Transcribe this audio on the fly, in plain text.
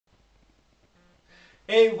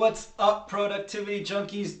Hey, what's up, productivity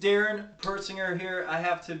junkies? Darren Persinger here. I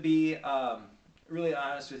have to be really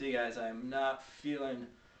honest with you guys. I'm not feeling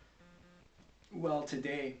well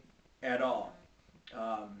today at all.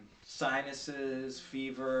 Sinuses,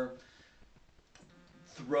 fever,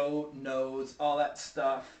 throat, nose, all that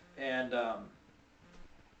stuff, and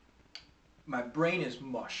my brain is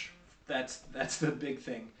mush. That's the big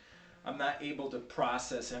thing. I'm not able to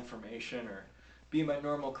process information or be my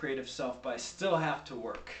normal creative self, but I still have to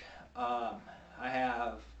work. Um, I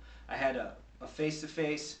have I had a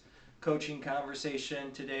face-to-face coaching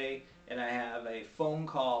conversation today, and I have a phone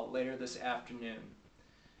call later this afternoon.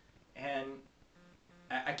 And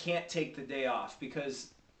I can't take the day off because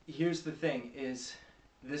here's the thing: is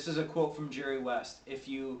this is a quote from Jerry West. If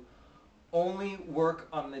you only work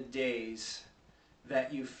on the days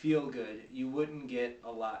that you feel good, you wouldn't get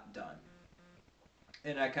a lot done.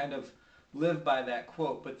 And I kind of live by that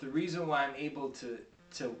quote. But the reason why I'm able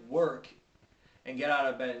to work and get out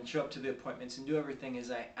of bed and show up to the appointments and do everything is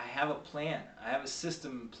I have a plan. I have a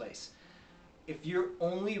system in place. If you're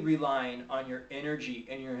only relying on your energy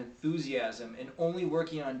and your enthusiasm and only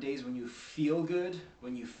working on days when you feel good,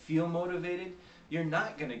 when you feel motivated, you're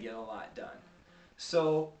not going to get a lot done.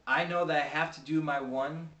 So I know that I have to do my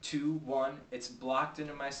 1, 2, 1. It's blocked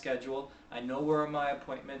into my schedule. I know where my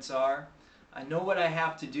appointments are. I know what I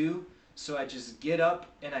have to do. So I just get up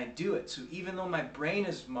and I do it. So even though my brain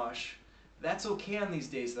is mush, that's okay on these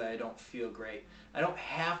days that I don't feel great. I don't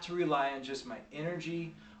have to rely on just my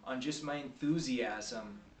energy, on just my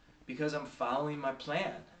enthusiasm, because I'm following my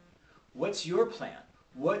plan. What's your plan?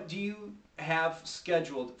 What do you have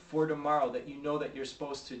scheduled for tomorrow that you know that you're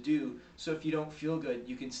supposed to do, so if you don't feel good,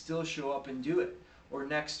 you can still show up and do it? Or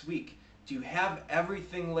next week, do you have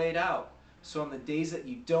everything laid out so on the days that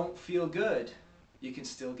you don't feel good, you can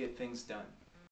still get things done?